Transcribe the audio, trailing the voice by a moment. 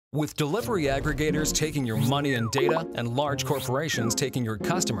With delivery aggregators taking your money and data and large corporations taking your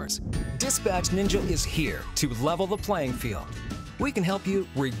customers, dispatchNINJA is here to level the playing field. We can help you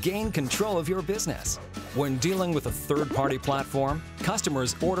regain control of your business. When dealing with a third-party platform,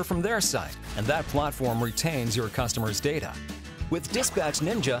 customers order from their site, and that platform retains your customers' data. With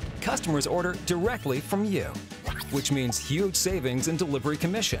dispatchNINJA, customers order directly from you, which means huge savings in delivery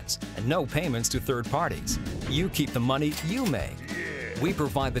commissions and no payments to third parties. You keep the money you make. We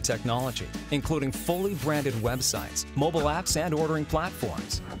provide the technology, including fully branded websites, mobile apps, and ordering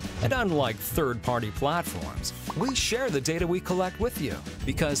platforms. And unlike third-party platforms, we share the data we collect with you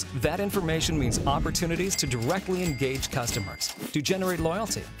because that information means opportunities to directly engage customers, to generate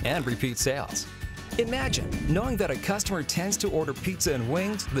loyalty and repeat sales. Imagine knowing that a customer tends to order pizza and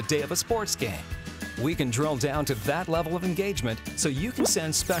wings the day of a sports game. We can drill down to that level of engagement so you can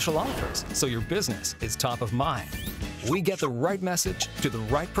send special offers so your business is top of mind. We get the right message to the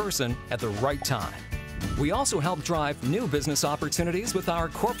right person at the right time. We also help drive new business opportunities with our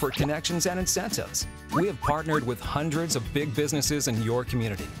corporate connections and incentives. We have partnered with hundreds of big businesses in your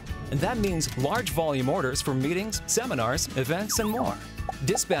community, and that means large volume orders for meetings, seminars, events, and more.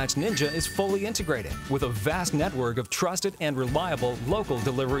 dispatchNINJA is fully integrated with a vast network of trusted and reliable local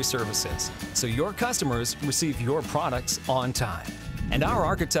delivery services, so your customers receive your products on time. And our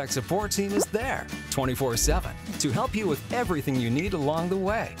architect support team is there 24/7 to help you with everything you need along the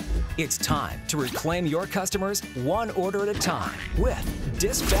way. It's time to reclaim your customers one order at a time with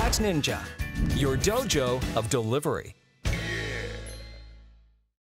dispatchNINJA, your dojo of delivery.